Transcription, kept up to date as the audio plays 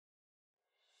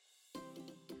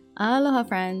Aloha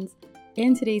friends!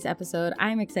 In today's episode,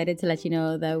 I'm excited to let you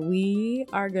know that we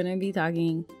are going to be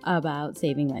talking about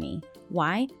saving money.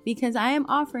 Why? Because I am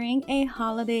offering a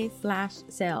holiday flash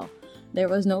sale. There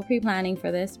was no pre-planning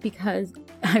for this because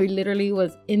I literally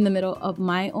was in the middle of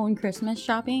my own Christmas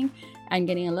shopping and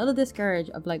getting a little discouraged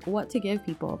of like what to give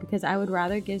people, because I would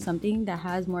rather give something that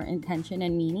has more intention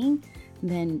and meaning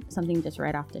than something just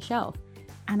right off the shelf.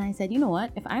 And I said, you know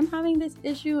what? If I'm having this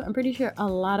issue, I'm pretty sure a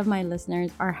lot of my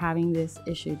listeners are having this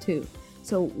issue too.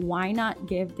 So why not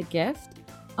give the gift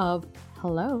of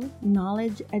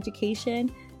knowledge,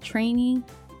 education, training,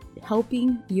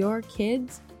 helping your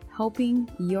kids, helping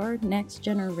your next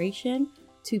generation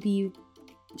to be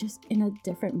just in a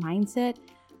different mindset,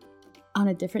 on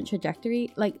a different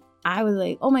trajectory. Like I was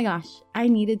like, oh my gosh, I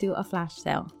need to do a flash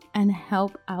sale and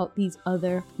help out these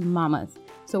other mamas.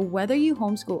 So whether you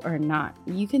homeschool or not,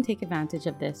 you can take advantage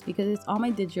of this because it's all my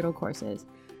digital courses.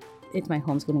 It's my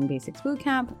Homeschooling Basics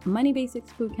Bootcamp, Money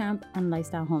Basics Bootcamp, and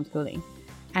Lifestyle Homeschooling.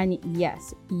 And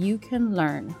yes, you can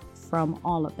learn from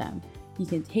all of them. You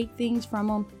can take things from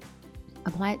them,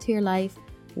 apply it to your life,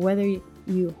 whether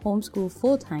you homeschool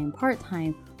full-time,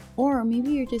 part-time, or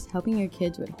maybe you're just helping your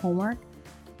kids with homework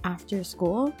after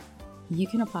school. You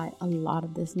can apply a lot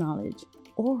of this knowledge.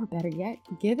 Or better yet,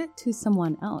 give it to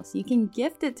someone else. You can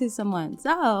gift it to someone.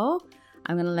 So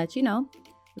I'm going to let you know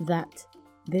that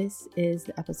this is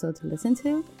the episode to listen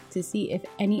to see if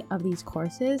any of these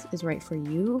courses is right for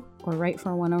you or right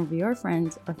for one of your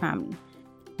friends or family.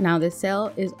 Now, this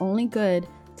sale is only good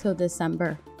till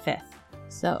December 5th.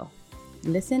 So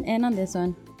listen in on this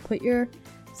one. Put your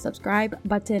subscribe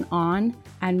button on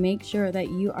and make sure that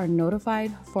you are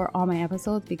notified for all my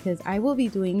episodes, because I will be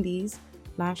doing these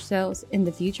flash sales in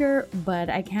the future, but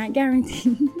I can't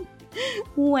guarantee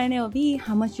when it'll be,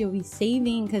 how much you'll be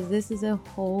saving, because this is a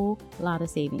whole lot of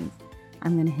savings.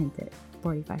 I'm going to hint it,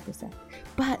 45%.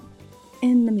 But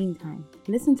in the meantime,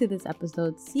 listen to this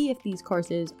episode, see if these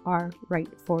courses are right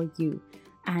for you,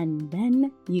 and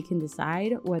then you can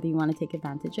decide whether you want to take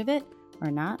advantage of it or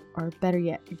not, or better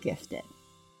yet, gift it.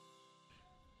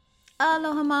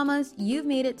 Aloha mamas, you've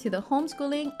made it to the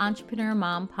Homeschooling Entrepreneur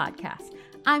Mom podcast.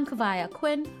 I'm Kavaya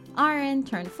Quinn, RN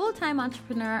turned full-time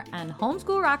entrepreneur and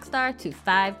homeschool rockstar to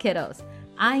 5 kiddos.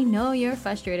 I know you're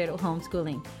frustrated with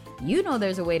homeschooling. You know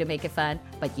there's a way to make it fun,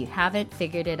 but you haven't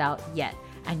figured it out yet.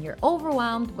 And you're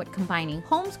overwhelmed with combining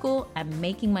homeschool and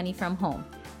making money from home.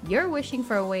 You're wishing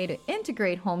for a way to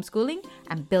integrate homeschooling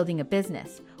and building a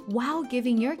business while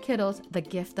giving your kiddos the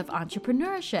gift of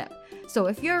entrepreneurship. So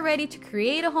if you're ready to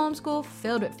create a homeschool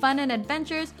filled with fun and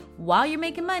adventures while you're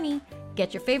making money,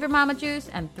 get your favorite mama juice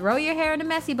and throw your hair in a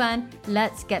messy bun.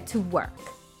 Let's get to work.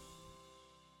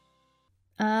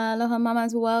 Aloha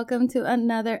mamas, welcome to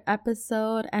another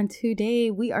episode. And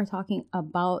today we are talking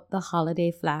about the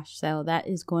holiday flash sale that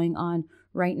is going on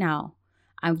right now.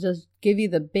 I'll just give you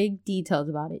the big details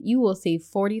about it. You will save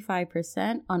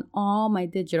 45% on all my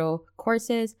digital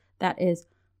courses. That is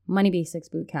Money Basics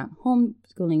Bootcamp,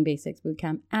 Homeschooling Basics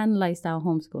Bootcamp, and Lifestyle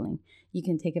Homeschooling. You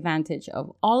can take advantage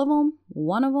of all of them,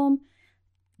 one of them.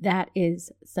 That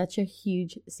is such a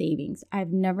huge savings.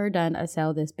 I've never done a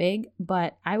sale this big,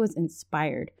 but I was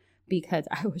inspired because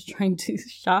I was trying to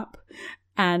shop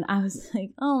and I was like,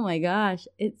 oh my gosh,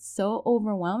 it's so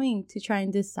overwhelming to try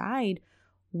and decide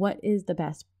what is the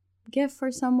best gift for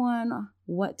someone,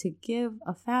 what to give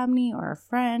a family or a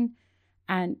friend,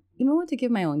 and even what to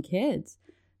give my own kids.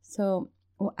 So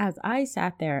as I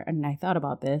sat there and I thought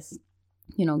about this,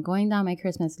 going down my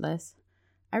Christmas list,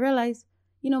 I realized,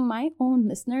 my own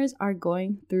listeners are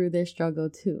going through this struggle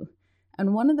too.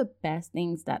 And one of the best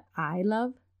things that I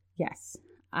love, yes,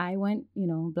 I went,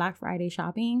 Black Friday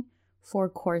shopping for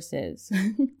courses,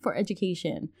 for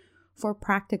education, for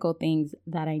practical things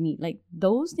that I need. Like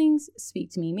those things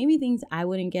speak to me. Maybe things I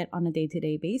wouldn't get on a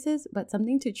day-to-day basis, but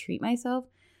something to treat myself.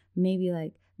 Maybe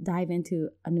like dive into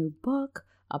a new book,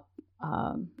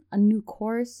 a new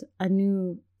course, a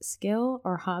new skill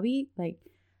or hobby. Like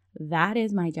that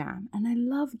is my jam. And I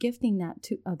love gifting that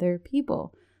to other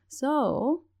people.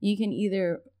 So you can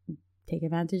either take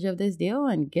advantage of this deal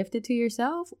and gift it to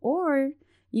yourself, or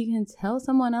you can tell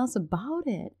someone else about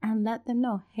it and let them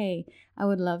know, hey, I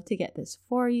would love to get this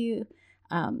for you,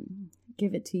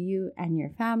 give it to you and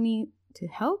your family to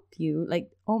help you.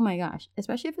 Like, oh my gosh,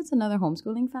 especially if it's another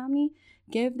homeschooling family,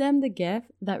 give them the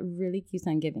gift that really keeps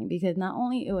on giving, because not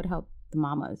only it would help the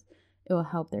mamas, it will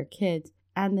help their kids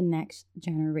and the next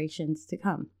generations to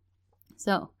come.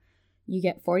 So you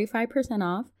get 45%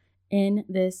 off in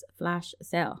this flash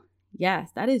sale.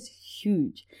 Yes, that is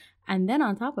huge. And then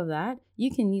on top of that, you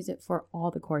can use it for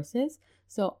all the courses.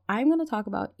 So I'm going to talk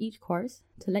about each course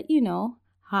to let you know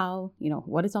how,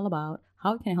 what it's all about,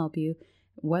 how it can help you,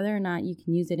 whether or not you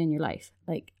can use it in your life.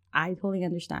 Like, I totally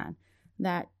understand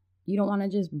that you don't want to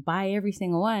just buy every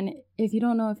single one if you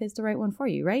don't know if it's the right one for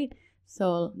you, right?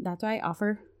 So that's why I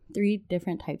offer 3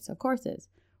 different types of courses.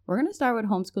 We're going to start with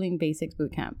Homeschooling Basics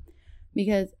Bootcamp,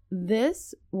 because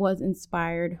this was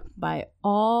inspired by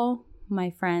all my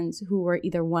friends who were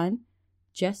either 1,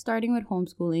 just starting with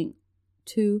homeschooling,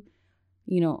 2,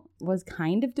 was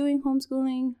kind of doing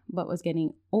homeschooling, but was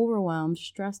getting overwhelmed,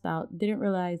 stressed out, didn't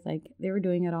realize like they were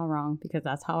doing it all wrong, because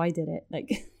that's how I did it. Like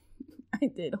I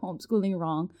did homeschooling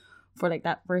wrong for like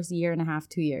that first 1.5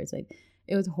 2 years. Like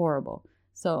it was horrible.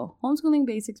 So Homeschooling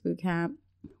Basics Bootcamp,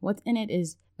 what's in it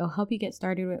is it'll help you get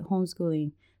started with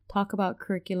homeschooling, talk about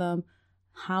curriculum,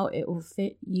 how it will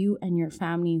fit you and your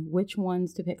family, which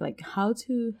ones to pick, like how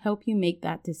to help you make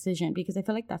that decision. Because I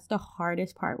feel like that's the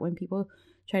hardest part when people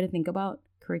try to think about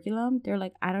curriculum. They're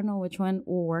like, I don't know which one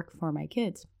will work for my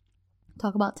kids.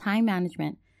 Talk about time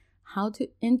management, how to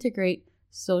integrate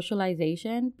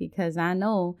socialization, because I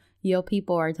know your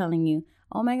people are telling you,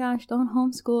 oh my gosh, don't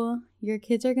homeschool, your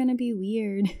kids are gonna be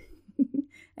weird.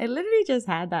 I literally just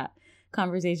had that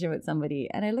conversation with somebody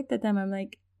and I looked at them, I'm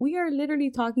like, we are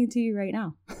literally talking to you right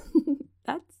now.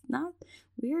 That's not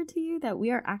weird to you that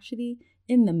we are actually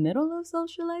in the middle of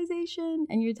socialization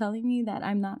and you're telling me that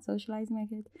I'm not socializing my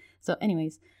kids? So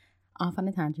anyways, off on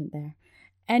a tangent there.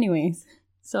 Anyways,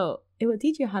 so it will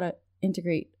teach you how to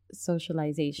integrate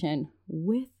socialization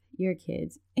with your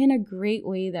kids in a great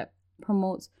way that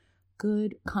promotes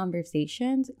good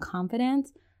conversations,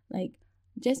 confidence. Like,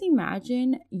 just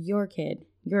imagine your kid,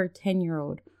 your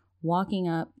 10-year-old, walking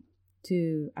up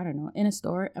to, I don't know, in a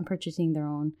store and purchasing their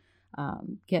own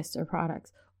gifts or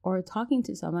products, or talking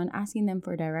to someone, asking them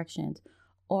for directions,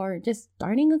 or just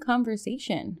starting a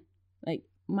conversation. Like,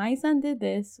 my son did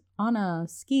this on a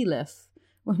ski lift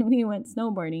when we went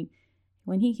snowboarding.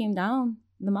 When he came down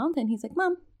the mountain, he's like,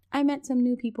 Mom, I met some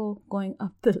new people going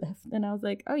up the lift. And I was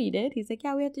like, oh, you did? He's like,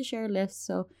 yeah, we had to share lifts.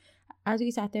 So as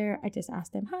we sat there, I just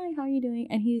asked him, hi, how are you doing?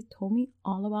 And he told me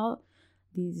all about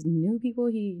these new people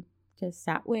he just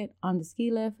sat with on the ski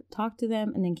lift, talked to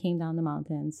them, and then came down the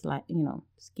mountain,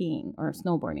 skiing or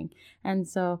snowboarding. And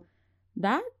so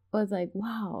that was like,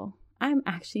 wow, I'm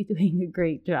actually doing a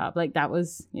great job. Like, that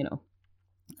was,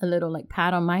 a little like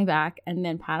pat on my back and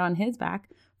then pat on his back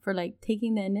for like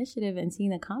taking the initiative and seeing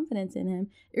the confidence in him.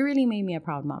 It really made me a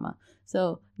proud mama.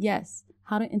 So yes,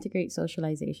 how to integrate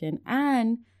socialization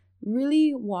and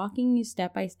really walking you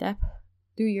step by step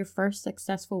through your first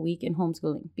successful week in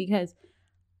homeschooling. Because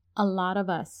a lot of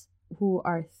us who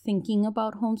are thinking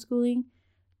about homeschooling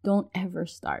don't ever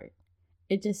start.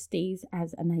 It just stays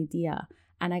as an idea.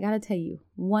 And I gotta tell you,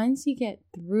 once you get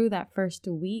through that first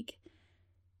week,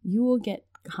 you will get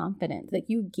confidence. Like,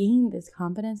 you gain this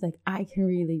confidence, like, I can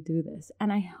really do this.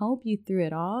 And I help you through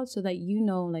it all so that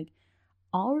like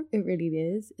all it really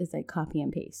is like copy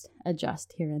and paste,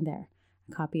 adjust here and there,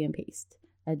 copy and paste,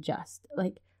 adjust.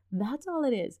 Like, that's all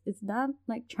it is. It's not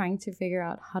like trying to figure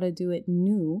out how to do it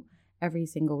new every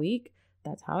single week.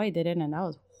 That's how I did it, and that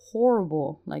was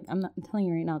horrible. Like, I'm telling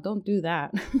you right now, don't do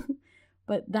that.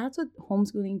 But that's what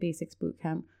Homeschooling Basics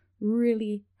Bootcamp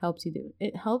really helps you do.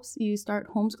 It helps you start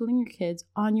homeschooling your kids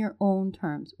on your own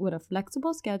terms with a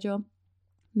flexible schedule,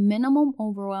 minimum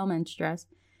overwhelm and stress.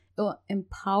 It will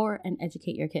empower and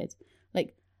educate your kids.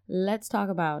 Like, let's talk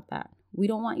about that. We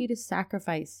don't want you to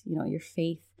sacrifice, your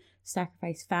faith,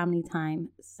 sacrifice family time,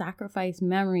 sacrifice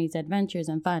memories, adventures,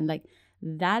 and fun. Like,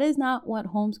 that is not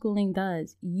what homeschooling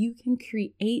does. You can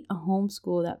create a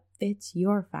homeschool that fits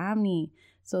your family.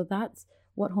 So that's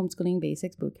what Homeschooling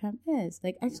Basics Bootcamp is.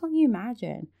 Like, I just want you to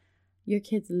imagine your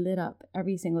kids lit up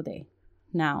every single day.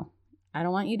 Now, I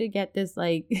don't want you to get this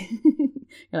like, you're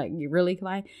like, you really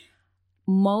fine?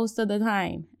 Most of the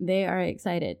time, they are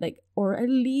excited. Like, or at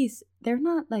least they're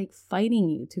not like fighting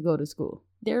you to go to school.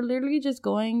 They're literally just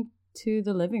going to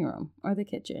the living room or the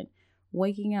kitchen,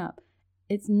 waking up.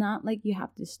 It's not like you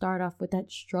have to start off with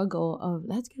that struggle of,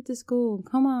 let's get to school,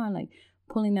 come on, like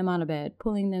pulling them out of bed,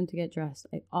 pulling them to get dressed,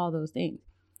 like all those things.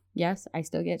 Yes, I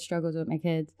still get struggles with my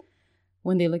kids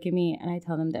when they look at me and I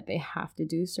tell them that they have to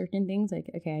do certain things.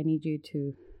 Like, okay, I need you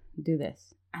to do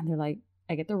this. And they're like,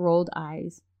 I get the rolled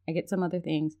eyes, I get some other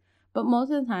things. But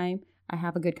most of the time, I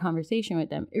have a good conversation with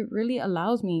them. It really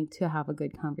allows me to have a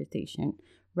good conversation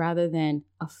rather than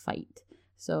a fight.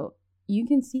 So you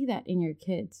can see that in your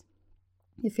kids.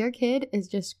 If your kid is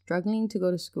just struggling to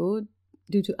go to school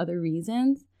due to other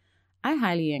reasons, I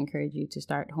highly encourage you to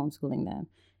start homeschooling them,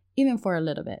 even for a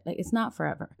little bit. Like, it's not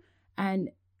forever. And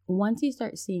once you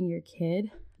start seeing your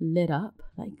kid lit up,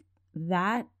 like,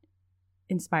 that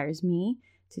inspires me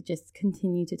to just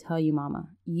continue to tell you, mama,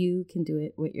 you can do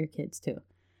it with your kids too.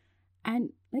 And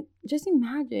like, just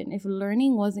imagine if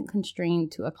learning wasn't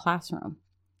constrained to a classroom.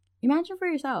 Imagine for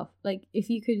yourself, like if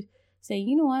you could say,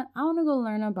 you know what, I want to go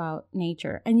learn about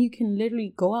nature, and you can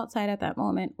literally go outside at that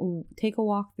moment, take a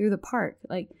walk through the park.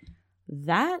 Like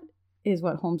that is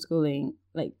what homeschooling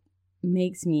like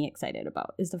makes me excited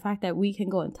about, is the fact that we can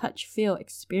go and touch, feel,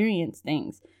 experience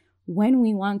things when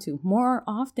we want to, more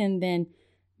often than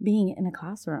being in a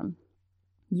classroom.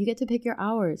 You get to pick your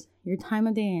hours, your time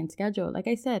of day and schedule. Like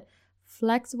I said,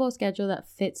 flexible schedule that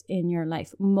fits in your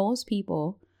life. Most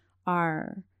people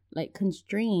are like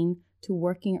constrained to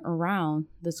working around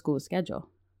the school schedule.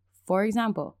 For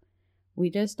example, we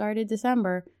just started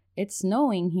December, it's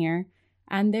snowing here,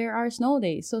 and there are snow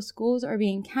days, so schools are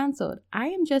being canceled. I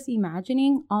am just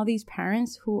imagining all these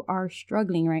parents who are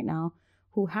struggling right now,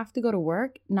 who have to go to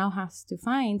work, now has to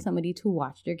find somebody to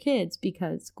watch their kids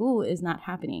because school is not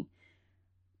happening.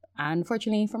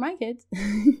 Unfortunately for my kids,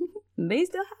 they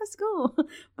still have school,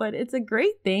 but it's a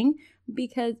great thing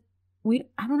because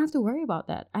I don't have to worry about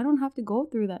that. I don't have to go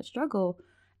through that struggle.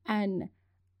 And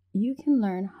you can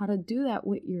learn how to do that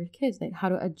with your kids, like how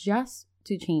to adjust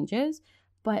to changes,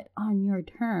 but on your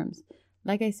terms.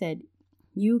 Like I said,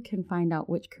 you can find out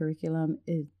which curriculum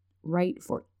is right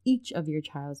for each of your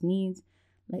child's needs,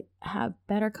 like have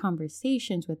better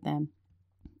conversations with them.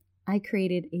 I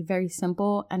created a very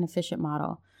simple and efficient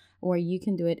model where you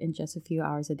can do it in just a few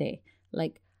hours a day.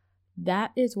 Like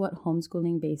that is what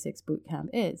Homeschooling Basics Bootcamp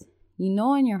is. You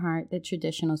know in your heart that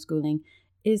traditional schooling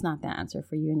is not the answer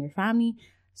for you and your family.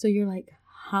 So you're like,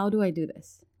 how do I do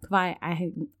this? I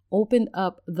opened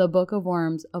up the book of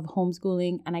worms of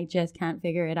homeschooling and I just can't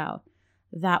figure it out.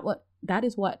 That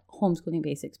is what Homeschooling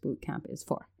Basics Bootcamp is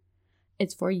for.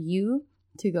 It's for you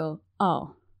to go,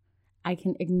 oh, I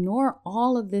can ignore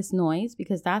all of this noise,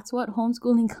 because that's what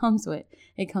homeschooling comes with.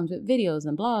 It comes with videos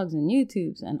and blogs and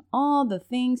YouTubes and all the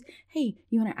things. Hey,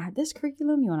 you want to add this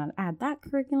curriculum? You want to add that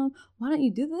curriculum? Why don't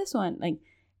you do this one? Like,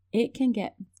 it can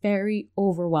get very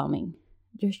overwhelming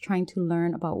just trying to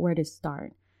learn about where to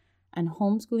start. And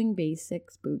Homeschooling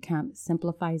Basics Bootcamp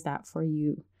simplifies that for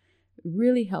you. It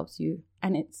really helps you.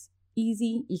 And it's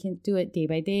easy. You can do it day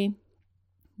by day.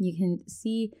 You can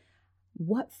see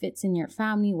what fits in your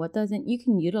family, what doesn't. You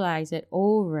can utilize it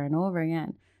over and over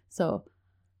again. So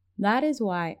that is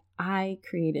why I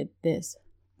created this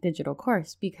digital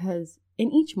course, because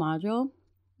in each module,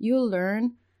 you'll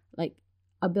learn like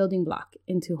a building block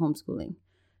into homeschooling.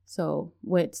 So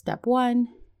with step 1,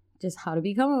 just how to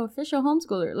become an official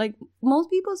homeschooler. Like most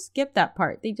people skip that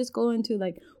part. They just go into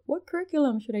like, what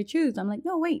curriculum should I choose? I'm like,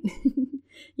 no, wait.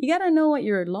 You got to know what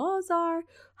your laws are.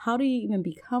 How do you even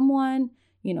become one?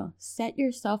 Set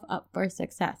yourself up for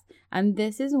success. And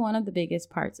this is one of the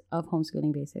biggest parts of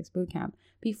Homeschooling Basics Bootcamp.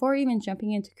 Before even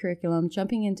jumping into curriculum,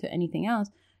 jumping into anything else,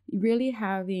 really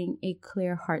having a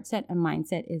clear heart set and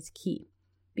mindset is key.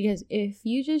 Because if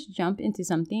you just jump into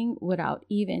something without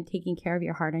even taking care of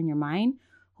your heart and your mind,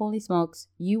 holy smokes,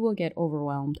 you will get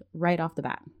overwhelmed right off the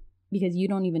bat. Because you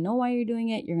don't even know why you're doing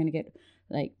it. You're going to get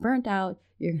like burnt out.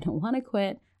 You're going to want to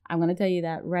quit. I'm going to tell you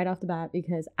that right off the bat,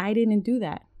 because I didn't do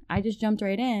that. I just jumped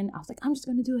right in. I was like, I'm just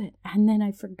going to do it. And then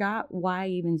I forgot why I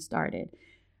even started.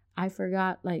 I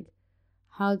forgot like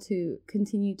how to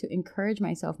continue to encourage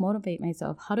myself, motivate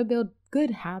myself, how to build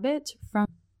good habits from.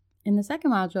 In the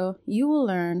second module, you will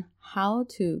learn how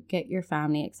to get your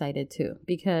family excited too,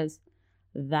 because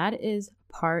that is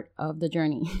part of the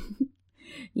journey.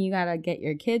 You got to get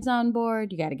your kids on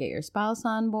board. You got to get your spouse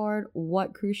on board,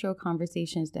 what crucial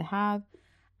conversations to have.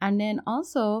 And then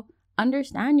also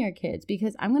understand your kids,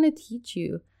 because I'm going to teach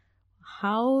you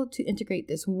how to integrate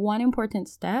this one important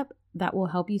step that will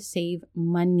help you save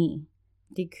money,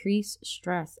 decrease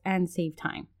stress, and save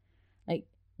time. Like,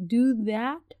 do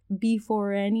that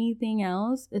before anything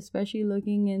else, especially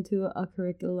looking into a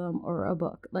curriculum or a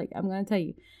book. Like, I'm going to tell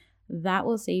you, that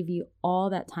will save you all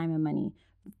that time and money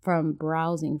from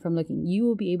browsing, from looking. You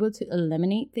will be able to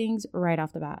eliminate things right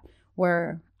off the bat,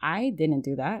 where I didn't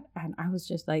do that. And I was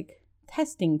just like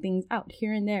testing things out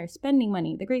here and there, spending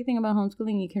money. The great thing about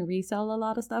homeschooling, you can resell a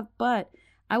lot of stuff, but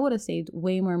I would have saved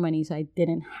way more money, so I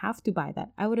didn't have to buy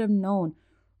that. I would have known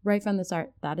right from the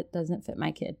start that it doesn't fit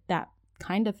my kid. That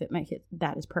kind of fit my kid.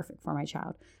 That is perfect for my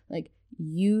child. Like,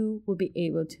 you will be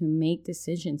able to make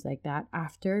decisions like that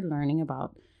after learning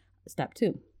about step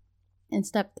 2. In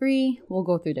step 3, we'll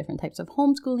go through different types of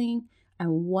homeschooling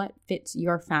and what fits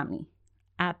your family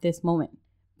at this moment,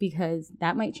 because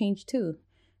that might change too.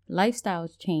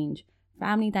 Lifestyles change,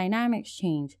 family dynamics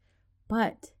change,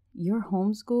 but your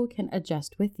homeschool can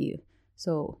adjust with you.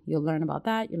 So you'll learn about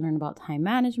that. You'll learn about time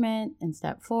management in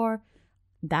step 4.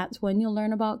 That's when you'll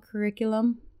learn about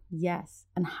curriculum. Yes.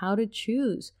 And how to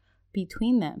choose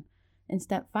between them. In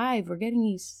step 5, we're getting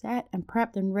you set and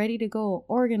prepped and ready to go,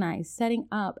 organized, setting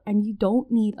up, and you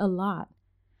don't need a lot.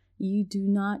 You do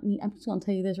not need, I'm just going to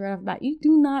tell you this right off the bat, you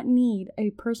do not need a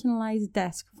personalized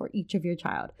desk for each of your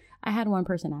child. I had one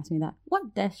person ask me that,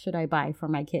 what desk should I buy for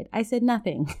my kid? I said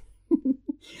nothing.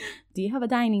 Do you have a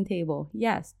dining table?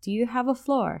 Yes. Do you have a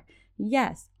floor?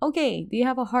 Yes. Okay. Do you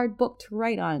have a hard book to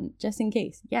write on just in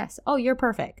case? Yes. Oh, you're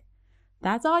perfect.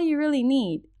 That's all you really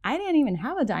need. I didn't even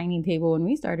have a dining table when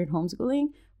we started homeschooling.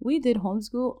 We did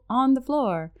homeschool on the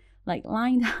floor, like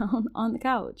lying down on the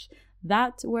couch.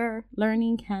 That's where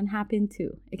learning can happen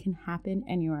too. It can happen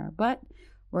anywhere. But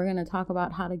we're going to talk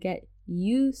about how to get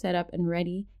you set up and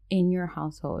ready in your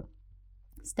household.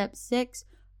 Step 6,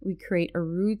 we create a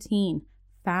routine,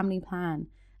 family plan,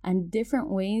 and different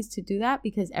ways to do that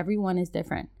because everyone is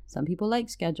different. Some people like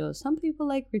schedules. Some people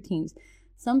like routines.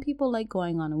 Some people like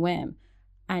going on a whim.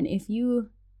 And if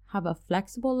you have a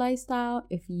flexible lifestyle,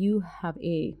 if you have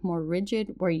a more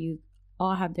rigid where you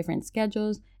all have different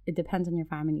schedules, it depends on your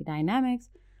family dynamics,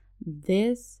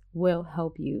 this will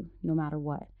help you no matter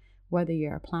what. Whether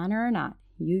you're a planner or not,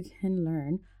 you can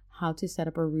learn how to set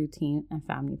up a routine and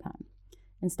family plan.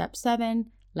 In step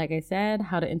 7, like I said,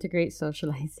 how to integrate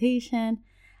socialization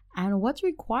and what's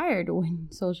required when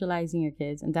socializing your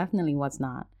kids and definitely what's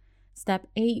not. Step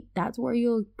 8, that's where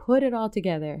you'll put it all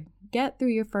together, get through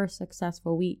your first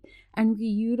successful week and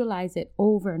reutilize it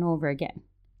over and over again.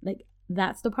 Like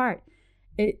that's the part.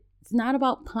 It's not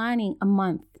about planning a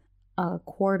month, a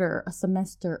quarter, a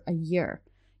semester, a year.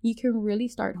 You can really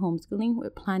start homeschooling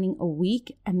with planning a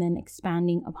week and then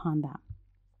expanding upon that.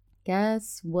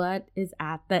 Guess what is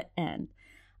at the end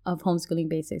of Homeschooling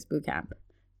Basics Bootcamp?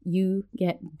 You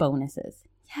get bonuses.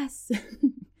 Yes,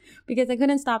 because I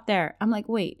couldn't stop there. I'm like,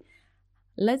 wait,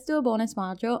 let's do a bonus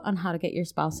module on how to get your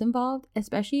spouse involved,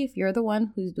 especially if you're the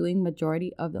one who's doing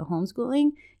majority of the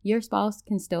homeschooling. Your spouse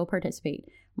can still participate.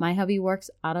 My hubby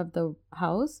works out of the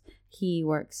house. He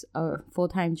works a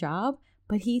full-time job,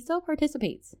 but he still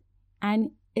participates.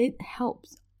 And it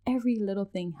helps. Every little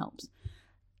thing helps.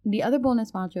 The other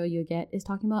bonus module you get is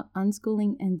talking about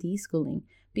unschooling and deschooling,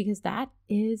 because that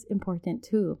is important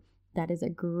too. That is a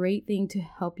great thing to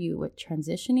help you with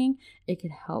transitioning. It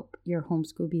could help your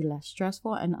homeschool be less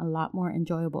stressful and a lot more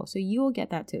enjoyable. So you will get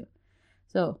that too.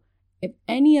 So if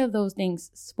any of those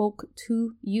things spoke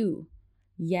to you,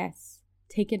 yes,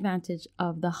 take advantage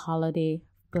of the holiday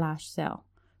flash sale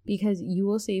because you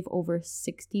will save over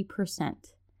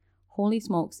 60%. Holy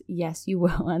smokes, yes, you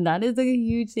will. And that is a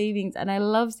huge savings. And I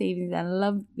love savings and I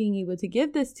love being able to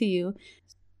give this to you.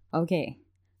 Okay,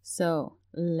 so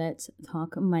let's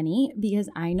talk money because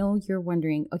I know you're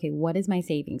wondering, okay, what is my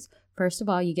savings? First of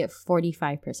all, you get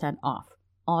 45% off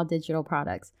all digital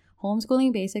products.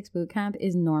 Homeschooling Basics Bootcamp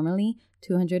is normally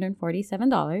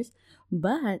 $247,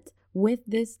 but with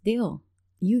this deal,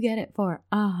 you get it for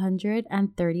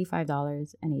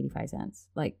 $135.85.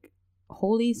 Like,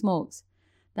 holy smokes.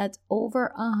 That's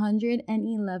over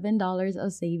 $111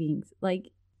 of savings.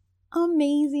 Like,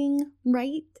 amazing,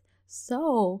 right?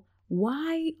 So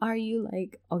why are you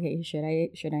like, okay, should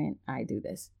I do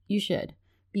this? You should,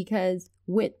 because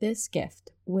with this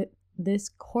gift, with this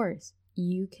course,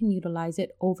 you can utilize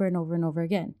it over and over and over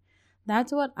again.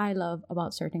 That's what I love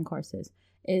about certain courses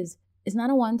is it's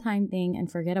not a one-time thing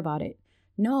and forget about it.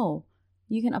 No,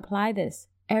 you can apply this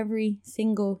every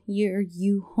single year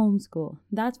you homeschool.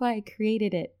 That's why I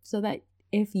created it, so that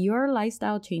if your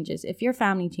lifestyle changes, if your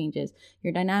family changes,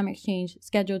 your dynamics change,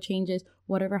 schedule changes,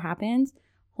 whatever happens,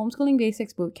 Homeschooling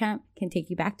Basics Bootcamp can take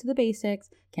you back to the basics,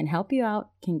 can help you out,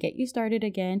 can get you started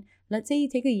again. Let's say you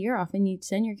take a year off and you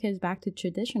send your kids back to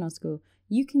traditional school.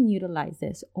 You can utilize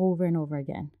this over and over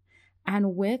again.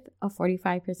 And with a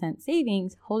 45%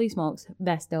 savings, holy smokes,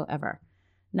 best deal ever.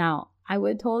 Now, I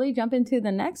would totally jump into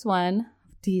the next one.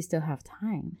 Do you still have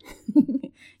time?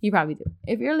 You probably do.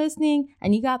 If you're listening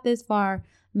and you got this far,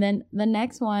 then the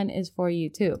next one is for you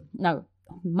too. Now,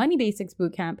 Money Basics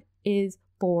Bootcamp is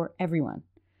for everyone.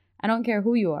 I don't care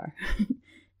who you are.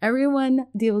 Everyone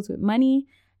deals with money.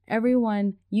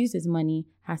 Everyone uses money,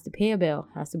 has to pay a bill,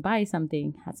 has to buy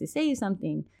something, has to save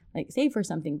something, like save for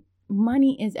something.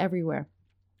 Money is everywhere.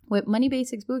 With Money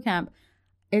Basics Bootcamp,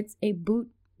 it's a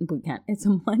bootcamp. It's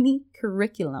a money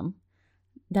curriculum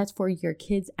that's for your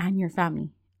kids and your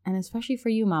family. And especially for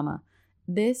you, mama.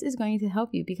 This is going to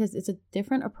help you because it's a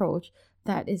different approach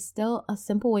that is still a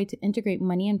simple way to integrate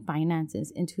money and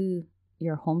finances into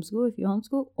your homeschool, if you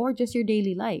homeschool, or just your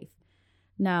daily life.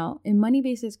 Now, in Money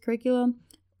Basics curriculum,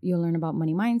 You'll learn about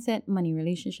money mindset, money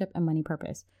relationship, and money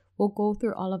purpose. We'll go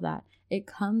through all of that. It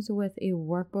comes with a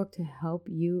workbook to help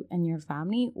you and your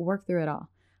family work through it all.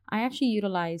 I actually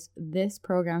utilize this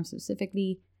program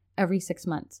specifically every 6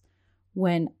 months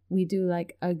when we do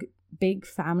like a big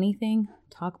family thing,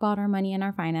 talk about our money and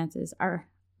our finances.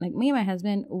 Like me and my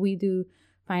husband, we do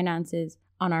finances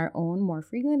on our own more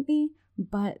frequently,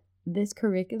 but this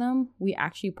curriculum, we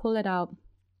actually pull it out,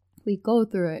 we go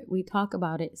through it, we talk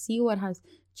about it, see what has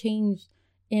changed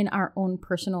in our own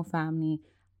personal family,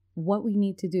 what we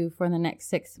need to do for the next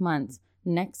 6 months,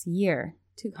 next year,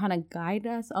 to kind of guide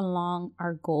us along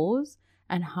our goals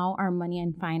and how our money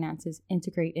and finances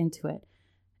integrate into it.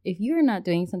 If you're not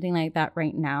doing something like that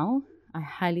right now, I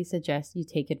highly suggest you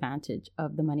take advantage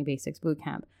of the Money Basics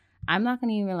Bootcamp. I'm not going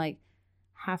to even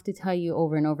have to tell you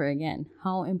over and over again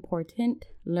how important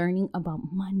learning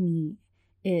about money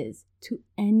is to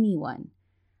anyone.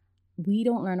 We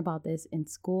don't learn about this in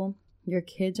school. Your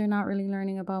kids are not really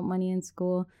learning about money in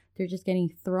school. They're just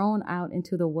getting thrown out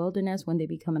into the wilderness when they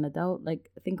become an adult.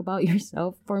 Like, think about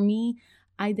yourself. For me,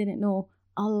 I didn't know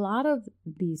a lot of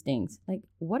these things. Like,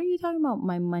 what are you talking about?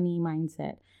 My money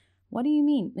mindset. What do you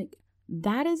mean? Like,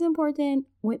 that is important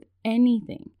with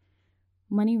anything.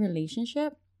 Money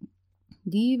relationship.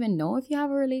 Do you even know if you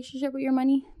have a relationship with your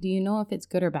money? Do you know if it's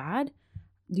good or bad?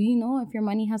 Do you know if your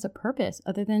money has a purpose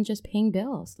other than just paying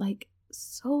bills? Like,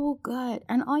 so good.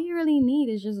 And all you really need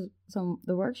is just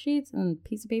the worksheets and a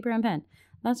piece of paper and pen.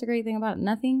 That's the great thing about it.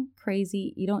 Nothing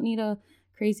crazy. You don't need a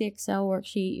crazy Excel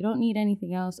worksheet. You don't need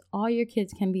anything else. All your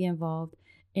kids can be involved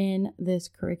in this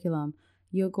curriculum.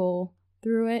 You'll go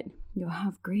through it. You'll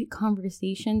have great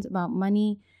conversations about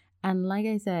money. And like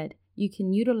I said, you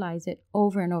can utilize it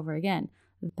over and over again.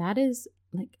 That is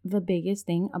like the biggest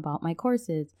thing about my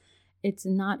courses. It's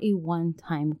not a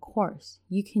one-time course.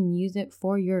 You can use it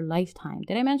for your lifetime.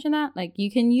 Did I mention that? Like, you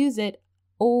can use it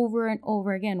over and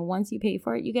over again. Once you pay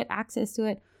for it, you get access to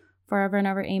it forever and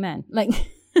ever. Amen. Like,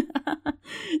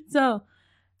 so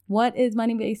what is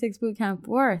Money Basics Bootcamp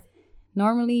worth?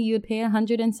 Normally, you'd pay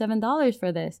 $107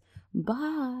 for this,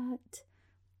 but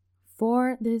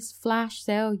for this flash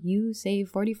sale, you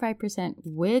save 45%,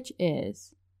 which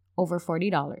is over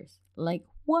 $40. Like,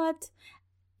 what?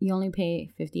 You only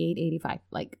pay $58.85.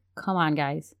 Like, come on,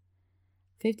 guys.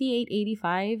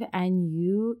 $58.85 and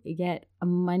you get a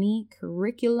money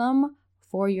curriculum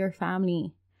for your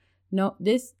family. No,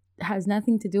 this has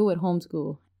nothing to do with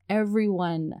homeschool.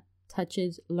 Everyone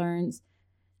touches, learns,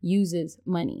 uses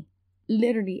money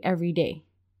literally every day.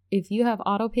 If you have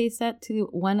auto pay set to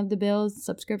one of the bills,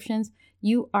 subscriptions,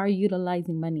 you are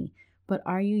utilizing money. But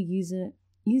are you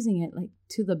using it like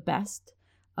to the best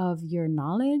of your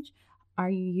knowledge? Are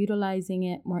you utilizing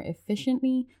it more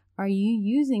efficiently? Are you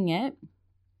using it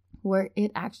where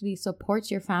it actually supports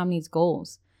your family's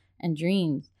goals and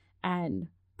dreams and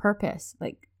purpose?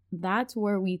 Like, that's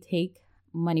where we take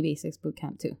Money Basics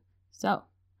Bootcamp to. So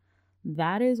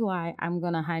that is why I'm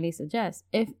going to highly suggest,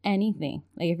 if anything,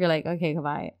 like if you're like, okay,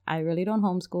 Kavai, I really don't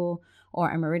homeschool,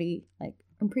 or I'm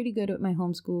pretty good with my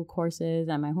homeschool courses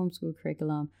and my homeschool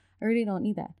curriculum. I really don't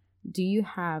need that. Do you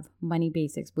have Money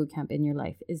Basics Bootcamp in your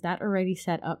life? Is that already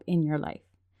set up in your life?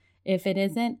 If it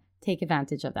isn't, take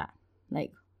advantage of that.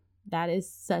 Like, that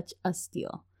is such a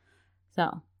steal.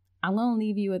 So I'm going to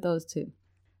leave you with those two.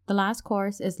 The last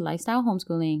course is Lifestyle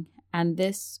Homeschooling. And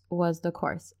this was the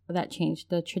course that changed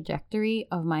the trajectory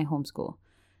of my homeschool.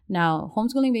 Now,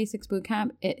 Homeschooling Basics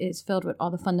Bootcamp, it is filled with all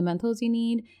the fundamentals you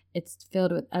need. It's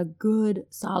filled with a good,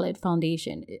 solid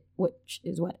foundation, which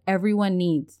is what everyone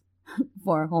needs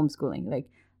for homeschooling. Like,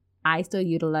 I still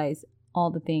utilize all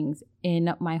the things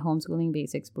in my Homeschooling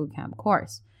Basics Bootcamp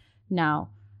course.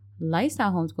 Now,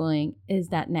 Lifestyle Homeschooling is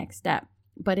that next step.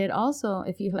 But it also,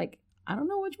 if you like, I don't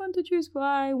know which one to choose,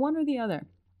 why one or the other,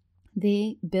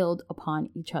 they build upon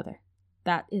each other.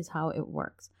 That is how it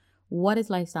works. What is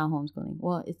lifestyle homeschooling?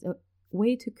 Well, it's a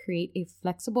way to create a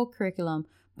flexible curriculum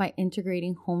by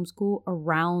integrating homeschool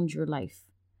around your life,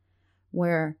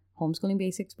 where Homeschooling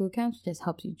Basics Bootcamp just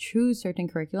helps you choose certain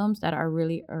curriculums that are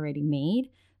really already made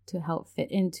to help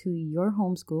fit into your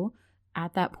homeschool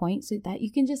at that point so that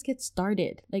you can just get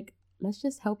started. Like, let's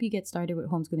just help you get started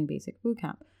with Homeschooling Basics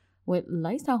Bootcamp. With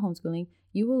Lifestyle Homeschooling,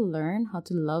 you will learn how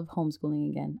to love homeschooling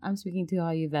again. I'm speaking to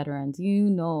all you veterans. You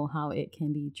know how it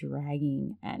can be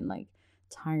dragging and like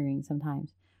tiring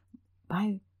sometimes.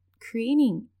 By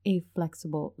creating a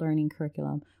flexible learning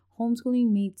curriculum,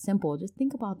 homeschooling made simple. Just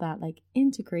think about that. Like,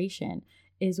 integration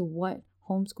is what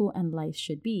homeschool and life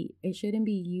should be. It shouldn't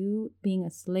be you being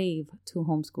a slave to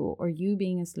homeschool or you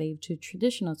being a slave to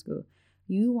traditional school.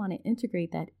 You want to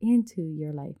integrate that into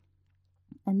your life.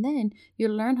 And then you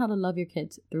learn how to love your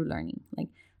kids through learning. Like,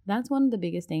 that's one of the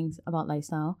biggest things about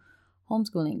lifestyle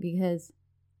homeschooling, because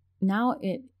now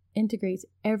it integrates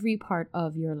every part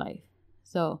of your life.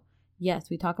 So yes,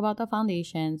 we talk about the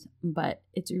foundations, but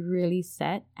it's really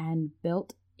set and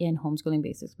built in Homeschooling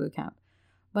Basics Bootcamp.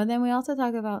 But then we also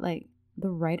talk about like the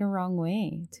right and wrong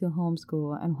way to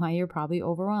homeschool and why you're probably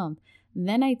overwhelmed.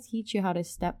 Then I teach you how to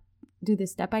do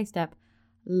this step-by-step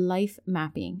life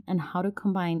mapping and how to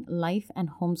combine life and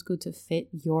homeschool to fit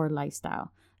your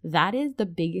lifestyle. That is the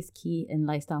biggest key in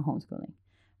lifestyle homeschooling,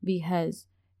 because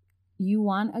you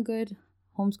want a good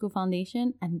homeschool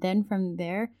foundation, and then from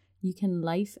there you can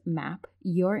life map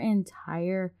your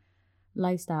entire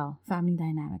lifestyle, family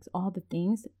dynamics, all the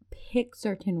things. Pick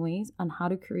certain ways on how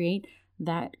to create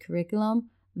that curriculum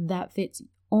that fits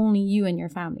only you and your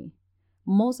family.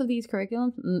 Most of these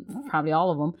curriculums, probably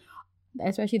all of them,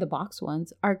 especially the box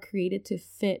ones, are created to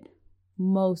fit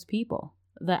most people,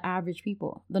 the average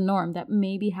people, the norm that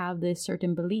maybe have this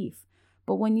certain belief.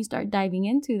 But when you start diving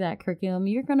into that curriculum,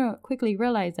 you're going to quickly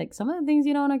realize like some of the things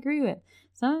you don't agree with,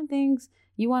 some of the things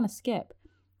you want to skip.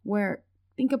 Where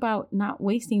think about not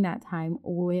wasting that time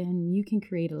when you can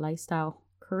create a lifestyle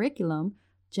curriculum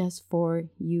just for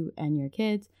you and your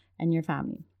kids and your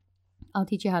family. I'll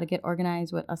teach you how to get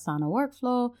organized with Asana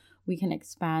workflow. We can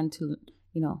expand to,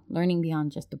 learning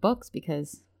beyond just the books,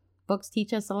 because books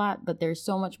teach us a lot, but there's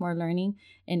so much more learning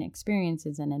in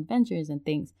experiences and adventures and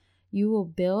things. You will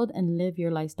build and live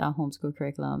your lifestyle homeschool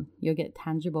curriculum. You'll get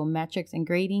tangible metrics and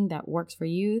grading that works for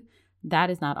you. That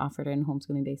is not offered in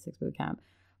Homeschooling Basics Bootcamp.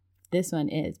 This one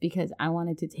is, because I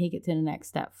wanted to take it to the next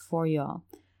step for y'all.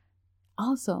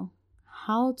 Also,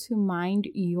 how to mind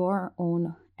your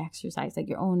own exercise, like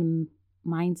your own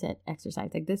mindset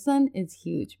exercise. Like this one is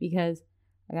huge, because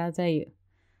I gotta tell you,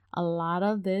 a lot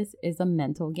of this is a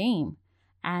mental game.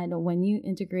 And when you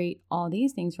integrate all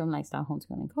these things from Lifestyle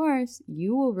Homeschooling course,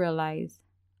 you will realize,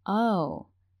 oh,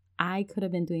 I could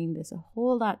have been doing this a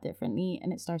whole lot differently.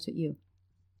 And it starts with you.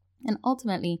 And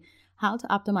ultimately, how to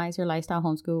optimize your lifestyle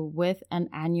homeschool with an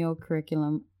annual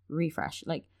curriculum refresh.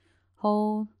 Like,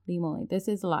 holy moly, this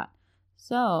is a lot.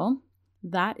 So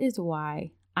that is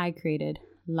why I created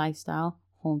Lifestyle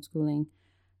Homeschooling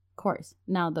course.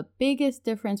 Now, the biggest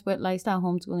difference with Lifestyle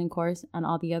Homeschooling course and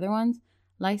all the other ones,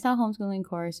 Lifestyle Homeschooling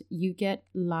course, you get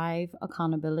live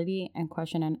accountability and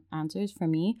question and answers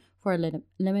from me for a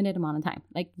limited amount of time.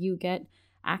 Like, you get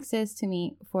access to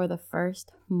me for the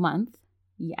first month.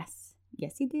 Yes,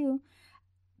 you do.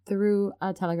 Through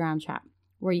a Telegram chat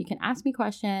where you can ask me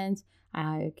questions.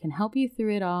 I can help you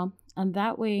through it all. And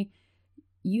that way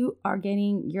you are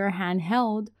getting your hand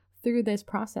held through this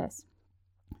process.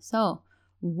 So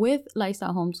with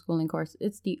Lifestyle Homeschooling course,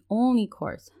 it's the only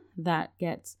course that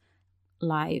gets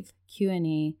live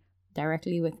Q&A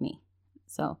directly with me.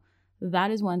 So that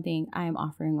is one thing I am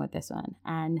offering with this one.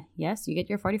 And yes, you get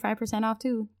your 45% off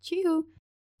too. Chee-hoo.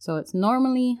 So it's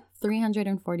normally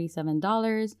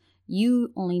 $347.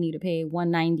 You only need to pay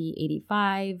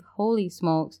 $190.85. Holy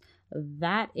smokes.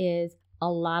 That is a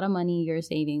lot of money you're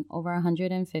saving, over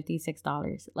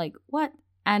 $156. Like what?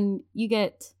 And you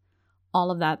get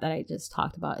all of that I just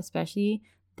talked about, especially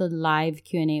the live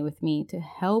Q&A with me to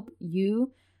help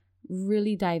you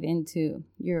really dive into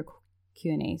your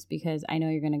Q&As, because I know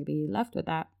you're going to be left with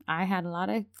that. I had a lot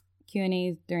of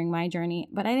Q&As during my journey,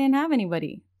 but I didn't have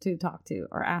anybody to talk to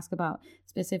or ask about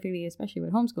specifically, especially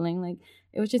with homeschooling. Like,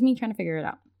 it was just me trying to figure it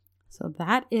out. So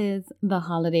that is the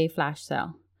holiday flash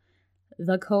sale.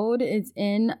 The code is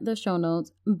in the show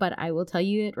notes, but I will tell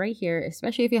you it right here,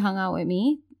 especially if you hung out with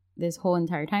me this whole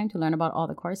entire time to learn about all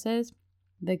the courses.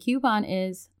 The coupon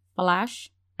is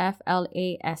FLASH,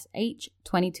 FLASH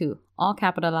 22, all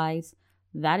capitalized.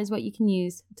 That is what you can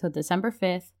use till December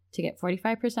 5th to get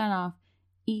 45% off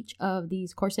each of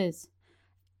these courses.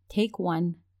 Take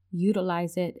one,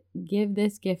 utilize it, give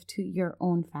this gift to your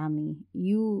own family.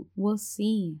 You will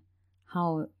see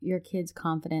how your kids'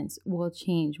 confidence will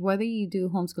change. Whether you do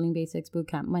Homeschooling Basics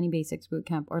Bootcamp, Money Basics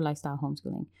Bootcamp, or Lifestyle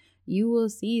Homeschooling, you will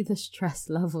see the stress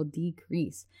level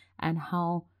decrease and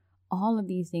how all of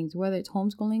these things, whether it's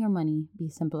homeschooling or money, be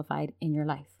simplified in your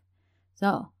life.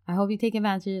 So I hope you take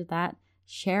advantage of that.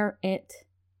 Share it.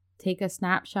 Take a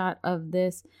snapshot of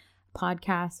this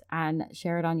podcast and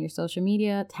share it on your social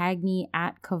media. Tag me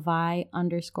at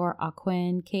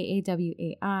Kawai_Ahquin,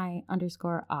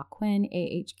 KAWAI_Ahquin,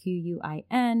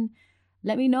 AHQUIN.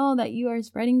 Let me know that you are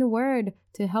spreading the word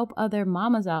to help other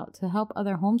mamas out, to help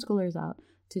other homeschoolers out,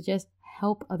 to just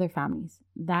help other families.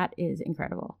 That is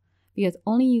incredible, because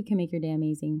only you can make your day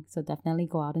amazing. So definitely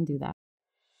go out and do that.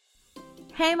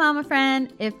 Hey, mama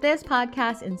friend, if this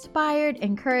podcast inspired,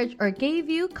 encouraged, or gave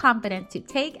you confidence to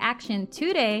take action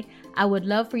today, I would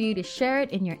love for you to share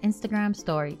it in your Instagram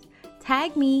stories.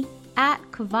 Tag me at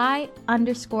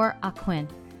Kavai_Aquin.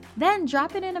 Then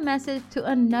drop it in a message to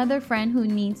another friend who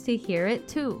needs to hear it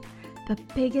too. The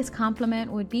biggest compliment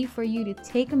would be for you to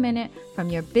take a minute from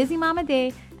your busy mama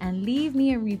day and leave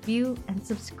me a review and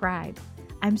subscribe.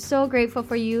 I'm so grateful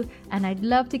for you, and I'd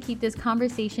love to keep this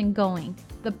conversation going.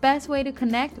 The best way to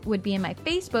connect would be in my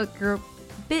Facebook group,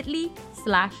 bit.ly/HEM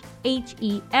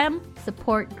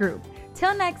support group.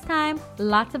 Till next time,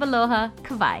 lots of aloha,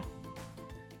 Kavai.